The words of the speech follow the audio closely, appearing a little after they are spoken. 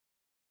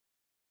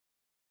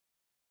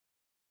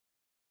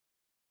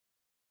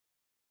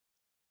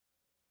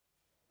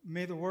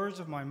May the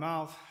words of my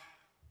mouth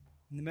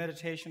and the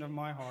meditation of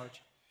my heart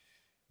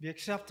be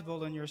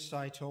acceptable in your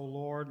sight, O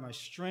Lord, my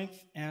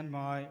strength and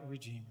my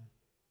Redeemer.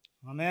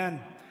 Amen.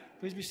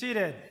 Please be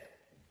seated.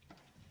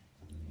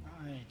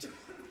 All right.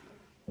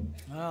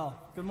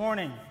 Well, good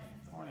morning.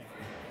 Morning.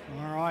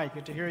 All right,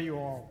 good to hear you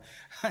all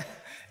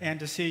and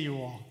to see you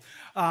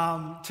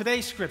all.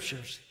 Today's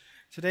scriptures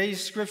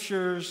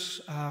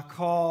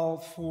call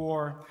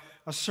for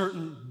a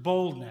certain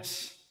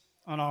boldness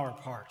on our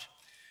part.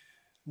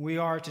 We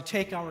are to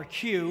take our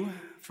cue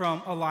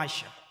from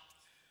Elisha,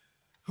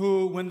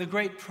 who, when the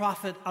great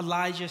prophet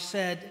Elijah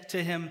said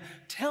to him,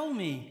 "Tell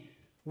me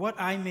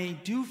what I may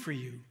do for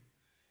you,"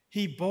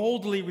 he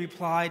boldly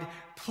replied,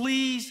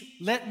 "Please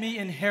let me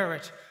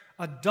inherit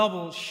a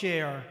double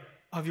share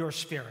of your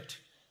spirit."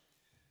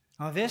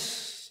 Now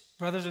this,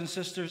 brothers and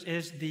sisters,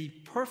 is the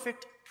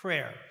perfect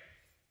prayer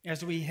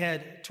as we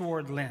head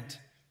toward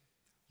Lent.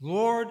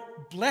 Lord,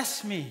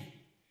 bless me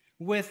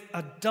with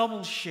a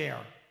double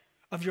share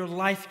of your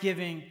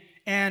life-giving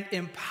and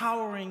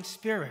empowering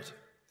spirit,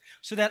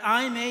 so that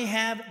I may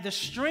have the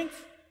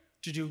strength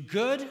to do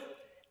good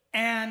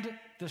and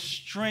the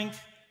strength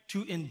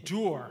to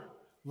endure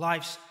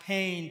life's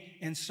pain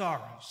and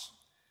sorrows.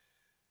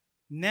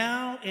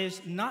 Now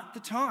is not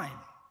the time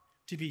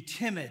to be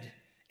timid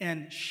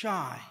and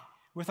shy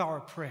with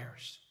our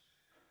prayers.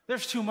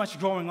 There's too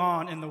much going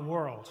on in the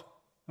world.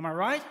 Am I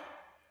right?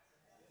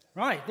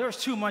 Right,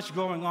 there's too much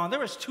going on.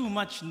 There is too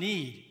much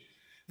need.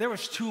 There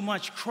was too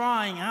much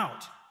crying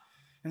out.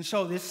 And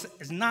so this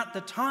is not the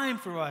time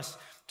for us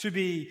to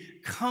be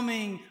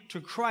coming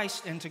to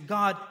Christ and to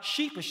God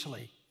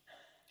sheepishly,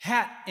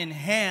 hat in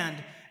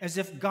hand, as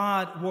if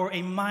God were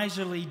a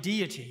miserly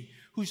deity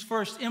whose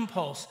first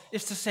impulse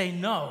is to say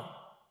no.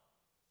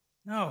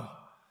 No,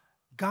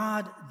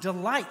 God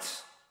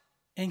delights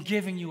in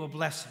giving you a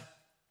blessing.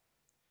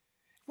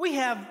 We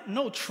have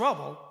no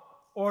trouble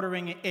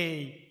ordering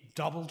a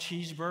double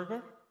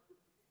cheeseburger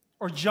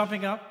or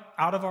jumping up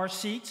out of our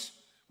seats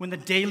when the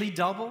daily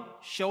double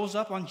shows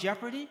up on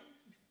Jeopardy.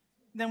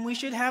 Then we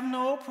should have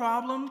no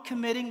problem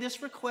committing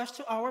this request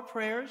to our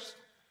prayers,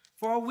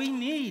 for we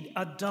need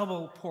a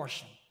double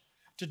portion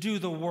to do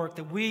the work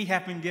that we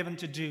have been given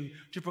to do,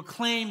 to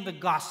proclaim the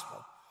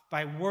gospel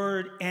by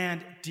word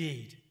and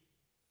deed.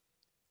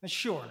 And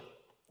sure,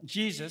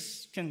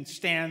 Jesus can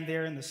stand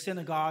there in the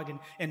synagogue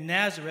in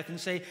Nazareth and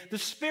say, "The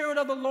Spirit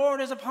of the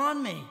Lord is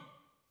upon me."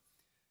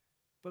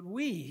 But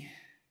we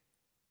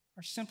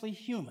are simply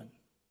human.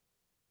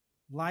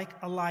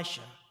 Like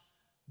Elisha,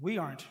 we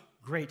aren't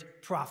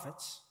great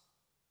prophets.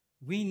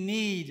 We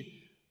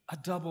need a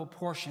double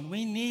portion.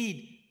 We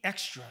need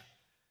extra.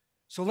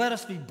 So let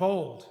us be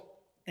bold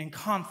and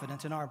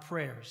confident in our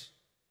prayers.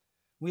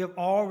 We have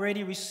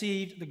already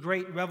received the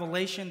great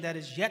revelation that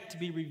is yet to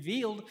be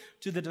revealed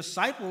to the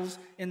disciples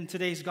in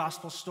today's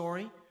gospel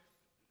story.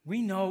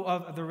 We know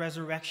of the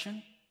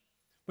resurrection,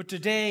 but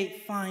today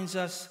finds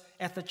us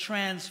at the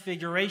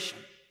transfiguration,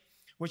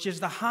 which is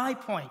the high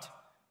point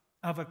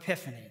of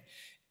Epiphany,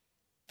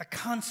 the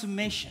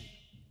consummation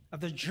of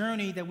the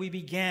journey that we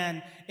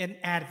began in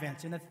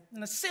Advent.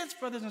 In a sense,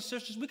 brothers and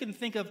sisters, we can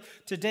think of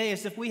today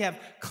as if we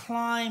have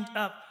climbed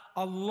up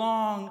a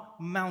long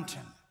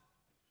mountain,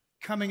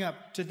 coming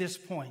up to this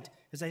point.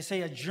 As I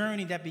say, a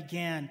journey that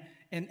began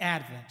in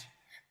Advent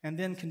and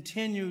then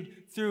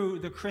continued through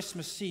the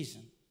Christmas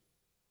season.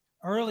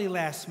 Early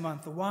last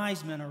month, the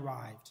wise men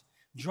arrived,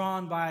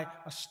 drawn by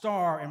a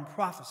star and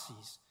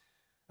prophecies.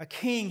 A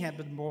king had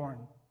been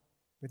born,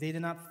 but they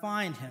did not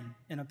find him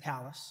in a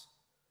palace.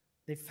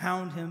 They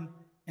found him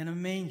in a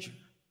manger.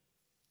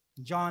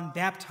 John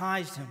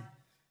baptized him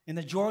in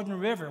the Jordan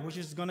River, which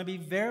is going to be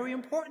very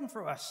important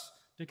for us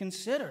to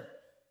consider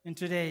in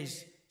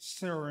today's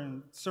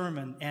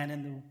sermon and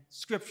in the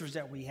scriptures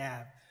that we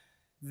have.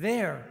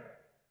 There,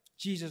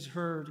 Jesus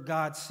heard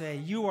God say,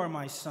 "You are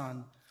my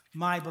son,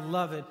 my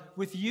beloved.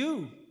 With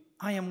you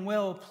I am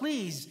well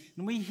pleased."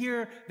 And we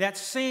hear that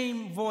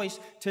same voice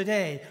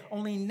today,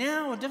 only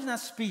now it does not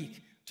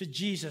speak to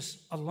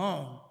Jesus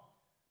alone,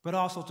 but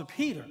also to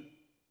Peter,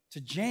 to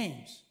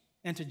James,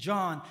 and to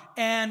John,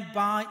 and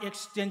by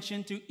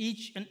extension to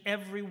each and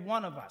every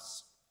one of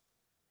us.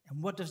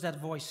 And what does that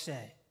voice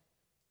say?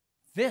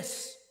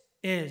 "This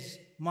is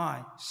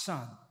my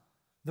son,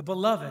 the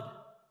beloved.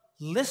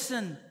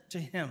 Listen to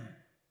him."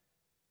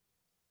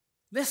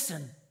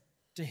 Listen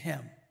to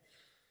him.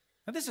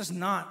 Now, this is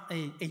not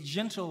a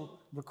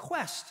gentle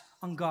request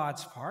on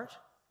God's part.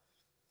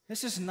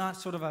 This is not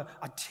sort of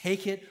a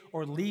take it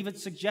or leave it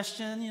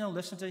suggestion,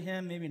 listen to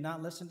him, maybe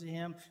not listen to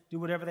him, do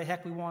whatever the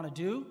heck we want to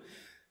do.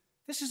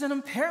 This is an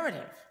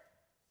imperative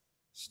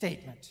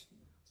statement.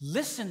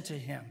 Listen to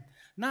him,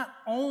 not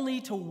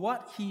only to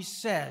what he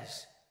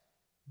says,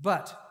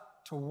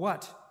 but to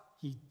what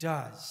he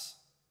does.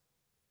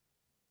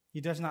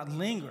 He does not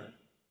linger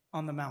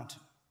on the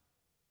mountain,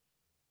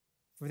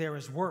 for there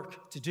is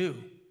work to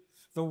do.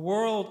 The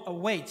world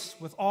awaits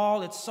with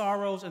all its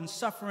sorrows and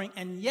suffering,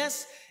 and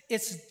yes,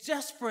 its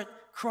desperate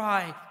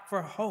cry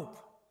for hope.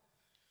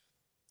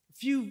 A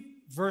few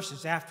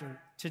verses after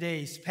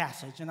today's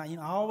passage. And I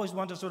always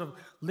want to sort of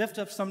lift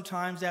up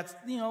sometimes that,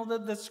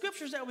 the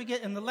scriptures that we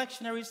get in the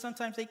lectionary,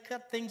 sometimes they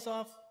cut things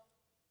off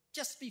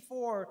just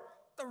before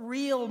the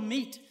real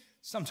meat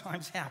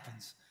sometimes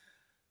happens.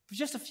 But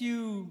just a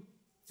few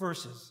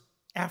verses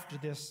after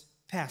this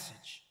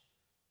passage,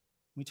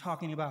 we're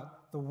talking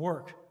about the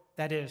work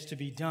that is to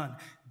be done.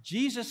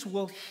 Jesus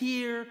will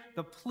hear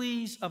the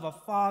pleas of a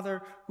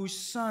father whose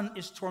son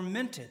is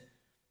tormented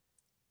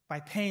by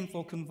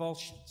painful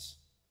convulsions.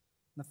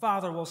 The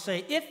father will say,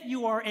 "If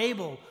you are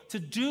able to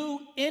do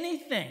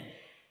anything,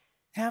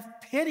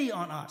 have pity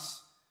on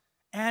us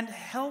and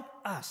help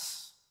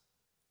us."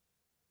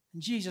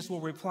 And Jesus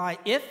will reply,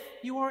 "If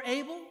you are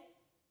able,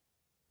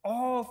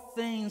 all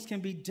things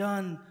can be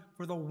done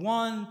for the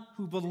one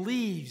who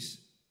believes."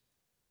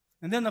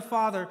 And then the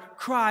father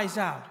cries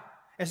out,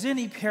 as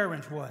any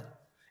parent would,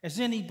 as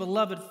any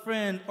beloved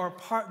friend or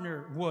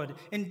partner would,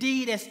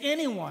 indeed, as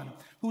anyone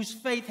whose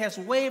faith has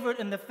wavered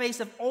in the face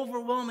of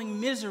overwhelming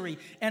misery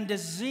and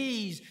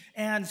disease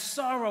and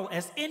sorrow,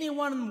 as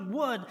anyone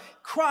would,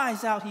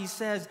 cries out, he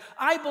says,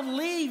 "I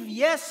believe,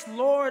 yes,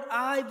 Lord,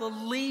 I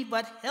believe,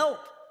 but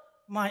help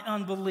my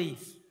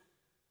unbelief.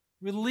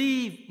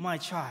 Relieve my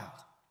child,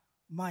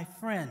 my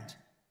friend,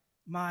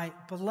 my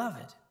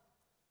beloved."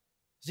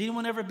 Has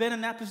anyone ever been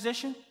in that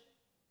position?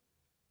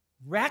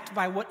 Racked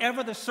by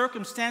whatever the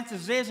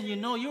circumstances is, and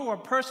you are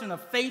a person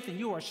of faith, and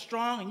you are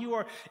strong, and you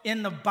are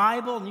in the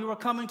Bible, and you are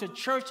coming to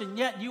church, and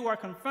yet you are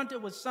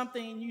confronted with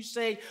something, and you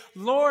say,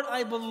 "Lord,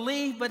 I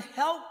believe, but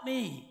help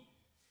me.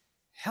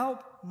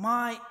 Help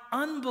my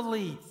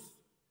unbelief."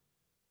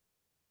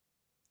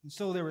 And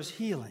so there is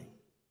healing.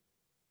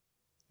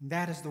 And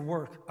that is the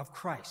work of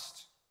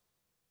Christ.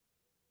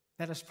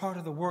 That is part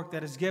of the work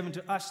that is given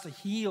to us to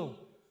heal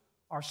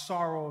our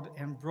sorrowed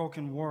and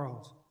broken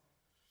world.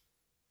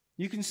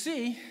 You can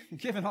see,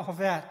 given all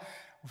that,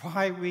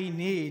 why we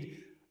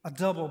need a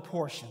double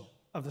portion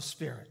of the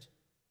Spirit.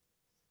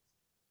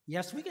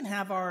 Yes, we can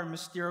have our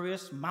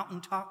mysterious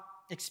mountaintop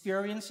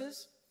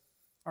experiences,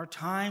 our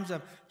times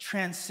of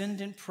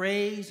transcendent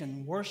praise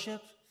and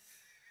worship,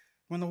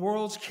 when the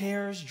world's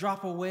cares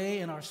drop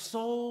away and our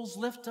souls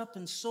lift up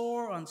and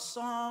soar on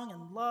song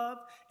and love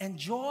and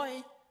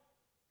joy.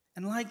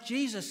 And like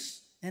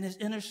Jesus and his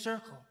inner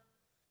circle,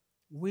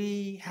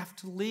 we have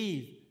to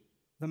leave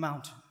the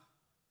mountain.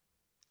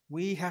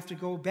 We have to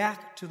go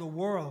back to the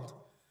world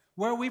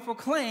where we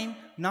proclaim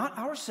not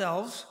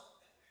ourselves,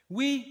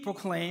 we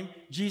proclaim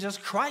Jesus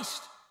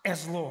Christ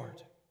as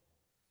Lord.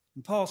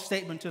 And Paul's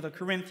statement to the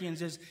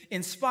Corinthians is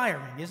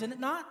inspiring, isn't it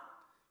not?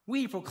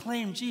 We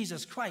proclaim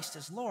Jesus Christ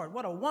as Lord.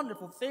 What a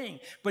wonderful thing.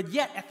 But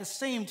yet at the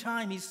same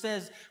time, he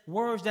says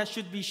words that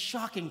should be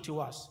shocking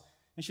to us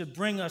and should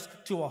bring us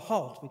to a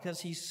halt,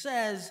 because he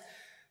says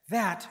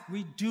that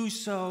we do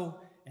so,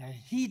 and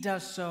he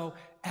does so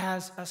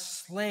as a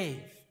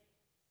slave.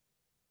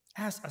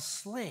 As a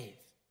slave.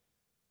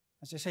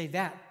 As I say,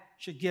 that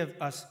should give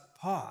us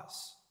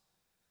pause.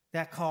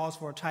 That calls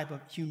for a type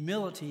of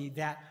humility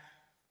that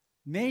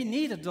may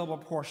need a double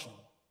portion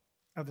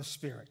of the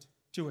Spirit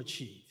to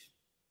achieve.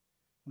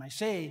 When I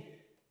say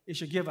it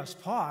should give us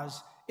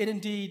pause, it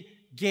indeed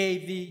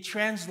gave the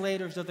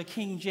translators of the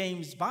King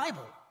James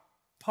Bible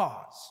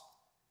pause.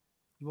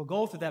 You will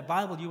go through that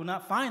Bible, you will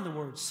not find the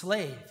word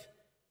slave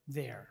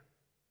there.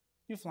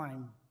 You'll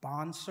find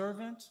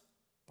bondservant,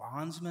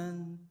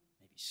 bondsman,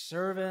 maybe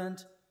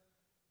servant,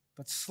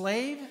 but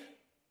slave,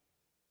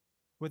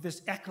 with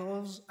its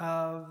echoes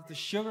of the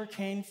sugar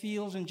cane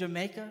fields in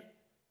Jamaica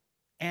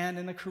and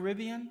in the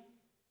Caribbean?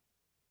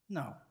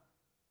 No,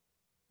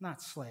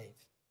 not slave.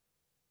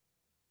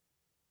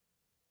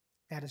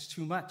 That is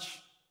too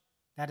much.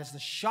 That is the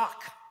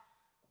shock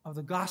of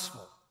the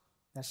gospel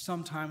that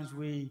sometimes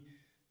we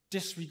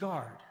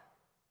disregard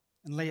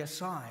and lay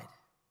aside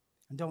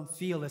and don't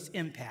feel its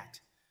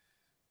impact.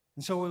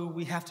 And so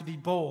we have to be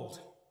bold,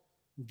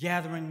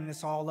 gathering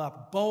this all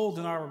up, bold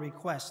in our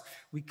request.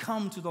 We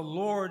come to the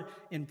Lord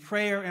in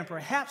prayer and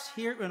perhaps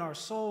hear in our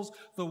souls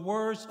the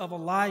words of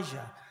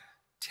Elijah.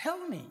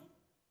 Tell me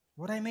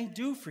what I may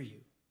do for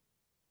you.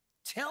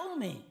 Tell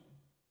me,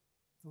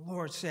 the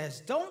Lord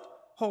says. Don't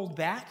hold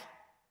back.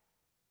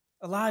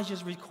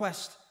 Elijah's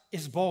request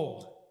is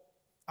bold,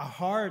 a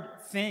hard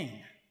thing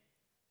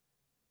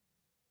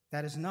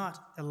that is not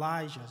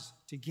Elijah's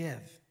to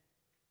give.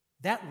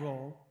 That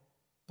role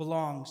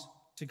belongs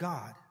to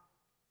God.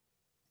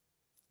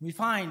 We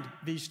find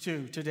these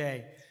two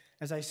today,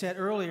 as I said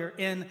earlier,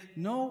 in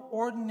no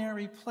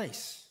ordinary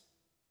place.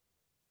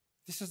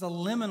 This is a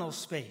liminal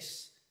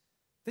space.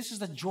 This is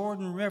the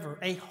Jordan River,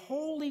 a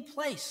holy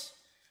place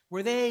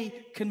where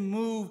they can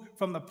move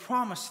from the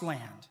promised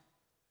land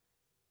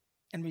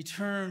and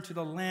return to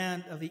the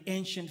land of the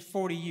ancient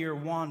 40-year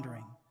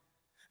wandering.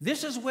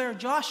 This is where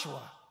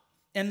Joshua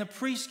and the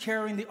priests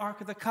carrying the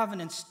Ark of the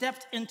Covenant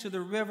stepped into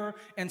the river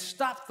and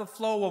stopped the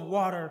flow of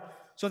water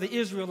so the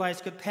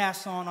Israelites could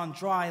pass on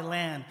dry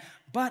land.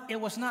 But it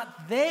was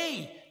not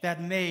they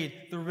that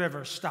made the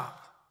river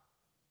stop,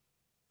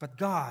 but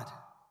God.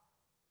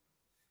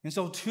 And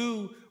so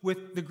too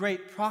with the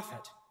great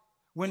prophet,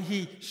 when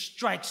he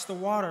strikes the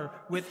water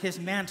with his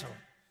mantle,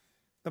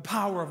 the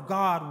power of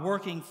God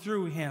working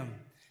through him.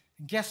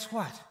 And guess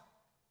what?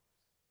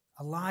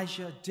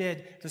 Elijah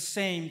did the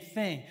same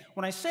thing.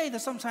 When I say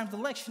that sometimes the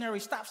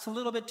lectionary stops a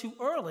little bit too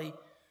early,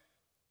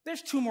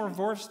 there's 2 more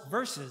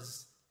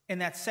verses in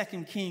that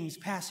 2 Kings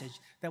passage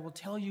that will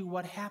tell you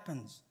what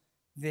happens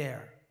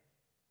there.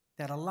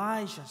 That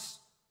Elijah's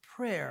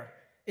prayer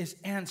is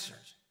answered.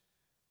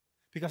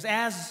 Because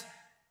as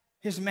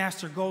his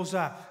master goes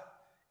up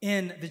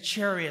in the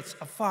chariots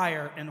of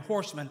fire and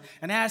horsemen,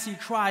 and as he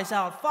cries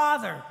out,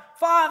 "Father,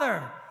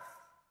 Father,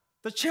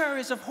 the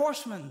chariots of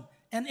horsemen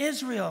and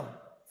Israel,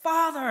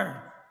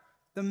 Father,"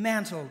 the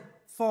mantle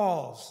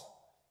falls,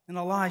 and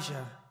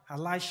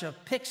Elisha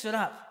picks it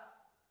up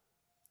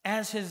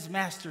as his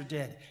master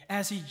did,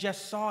 as he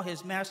just saw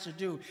his master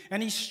do,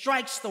 and he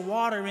strikes the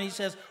water and he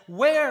says,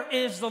 "Where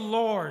is the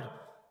Lord,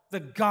 the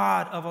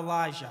God of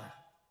Elijah?"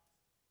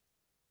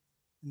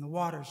 And the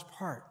waters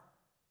part,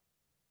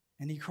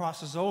 and he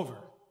crosses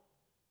over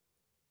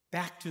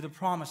back to the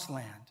promised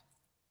land,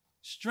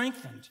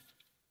 strengthened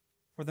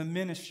for the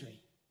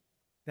ministry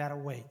that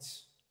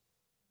awaits.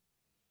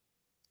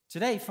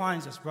 Today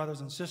finds us,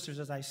 brothers and sisters,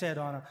 as I said,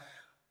 on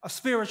a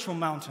spiritual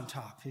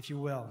mountaintop, if you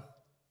will.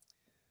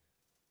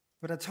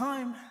 But a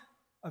time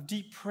of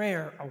deep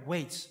prayer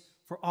awaits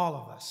for all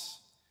of us.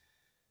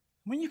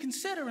 When you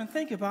consider and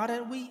think about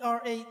it, we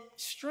are a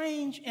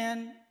strange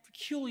and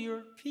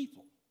peculiar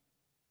people,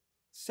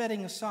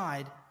 setting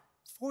aside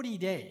 40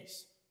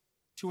 days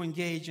to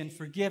engage in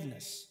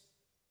forgiveness,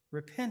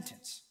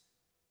 repentance,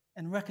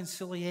 and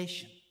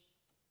reconciliation.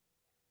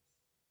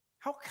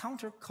 How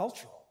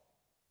countercultural.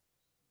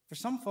 For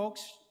some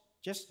folks,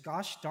 just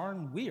gosh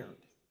darn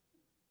weird.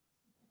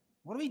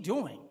 What are we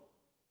doing?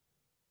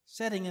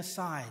 Setting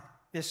aside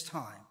this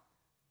time.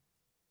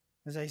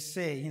 As I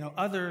say,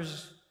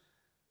 others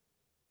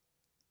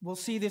will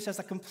see this as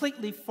a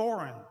completely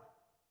foreign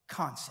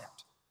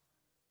concept,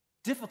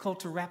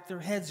 difficult to wrap their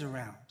heads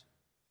around.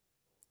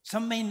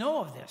 Some may know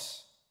of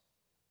this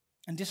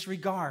and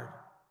disregard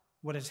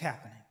what is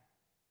happening,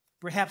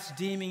 perhaps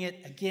deeming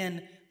it,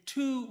 again,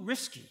 too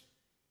risky.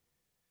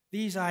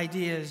 These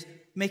ideas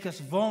make us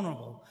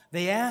vulnerable.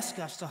 They ask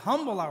us to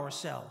humble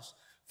ourselves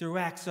through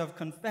acts of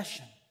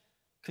confession,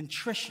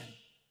 contrition,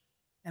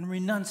 and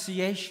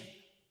renunciation.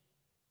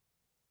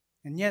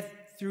 And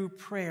yet, through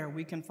prayer,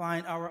 we can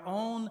find our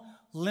own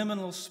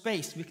liminal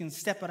space. We can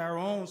step at our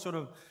own sort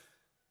of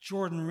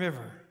Jordan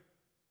River.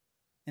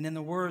 And in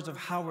the words of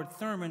Howard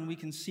Thurman, we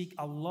can seek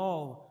a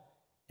lull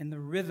in the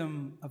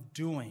rhythm of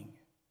doing.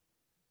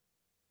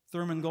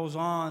 Thurman goes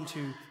on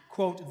to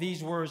quote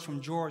these words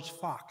from George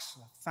Fox,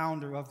 the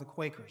founder of the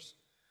Quakers.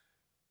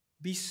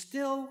 "Be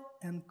still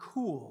and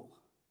cool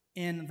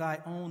in thy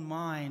own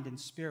mind and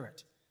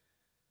spirit,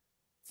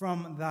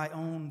 from thy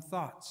own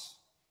thoughts,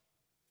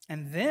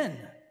 and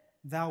then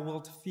thou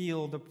wilt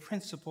feel the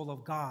principle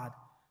of God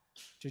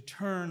to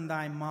turn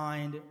thy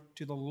mind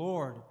to the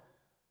Lord,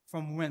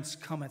 from whence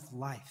cometh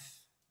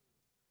life."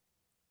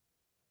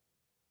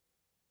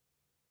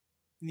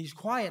 In these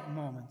quiet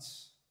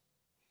moments,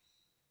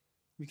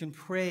 we can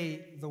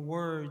pray the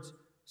words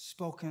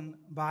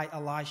spoken by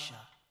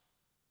Elisha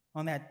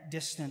on that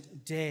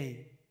distant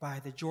day by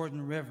the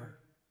Jordan River.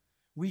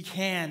 We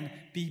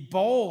can be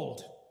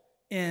bold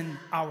in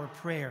our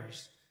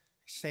prayers.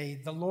 Say,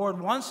 the Lord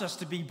wants us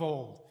to be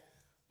bold,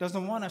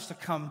 doesn't want us to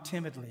come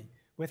timidly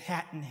with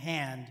hat in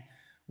hand,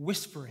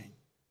 whispering,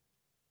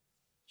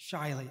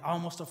 shyly,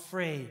 almost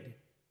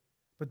afraid,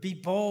 but be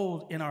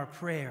bold in our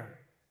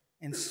prayer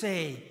and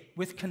say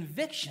with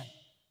conviction,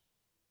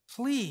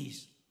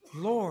 "Please,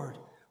 Lord,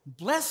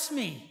 bless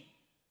me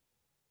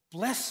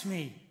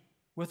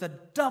with a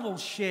double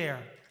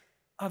share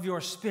of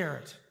your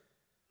Spirit,"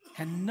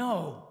 and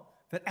know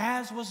that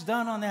as was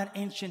done on that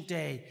ancient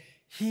day,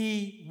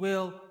 he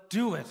will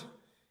do it,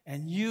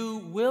 and you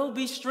will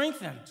be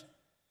strengthened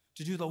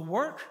to do the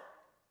work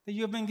that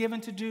you have been given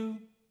to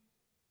do,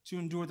 to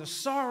endure the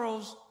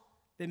sorrows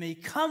that may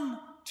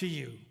come to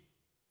you,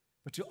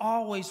 but to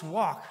always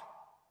walk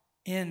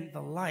in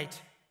the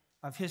light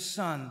of his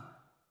Son,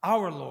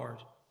 our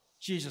Lord,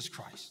 Jesus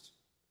Christ.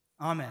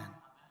 Amen.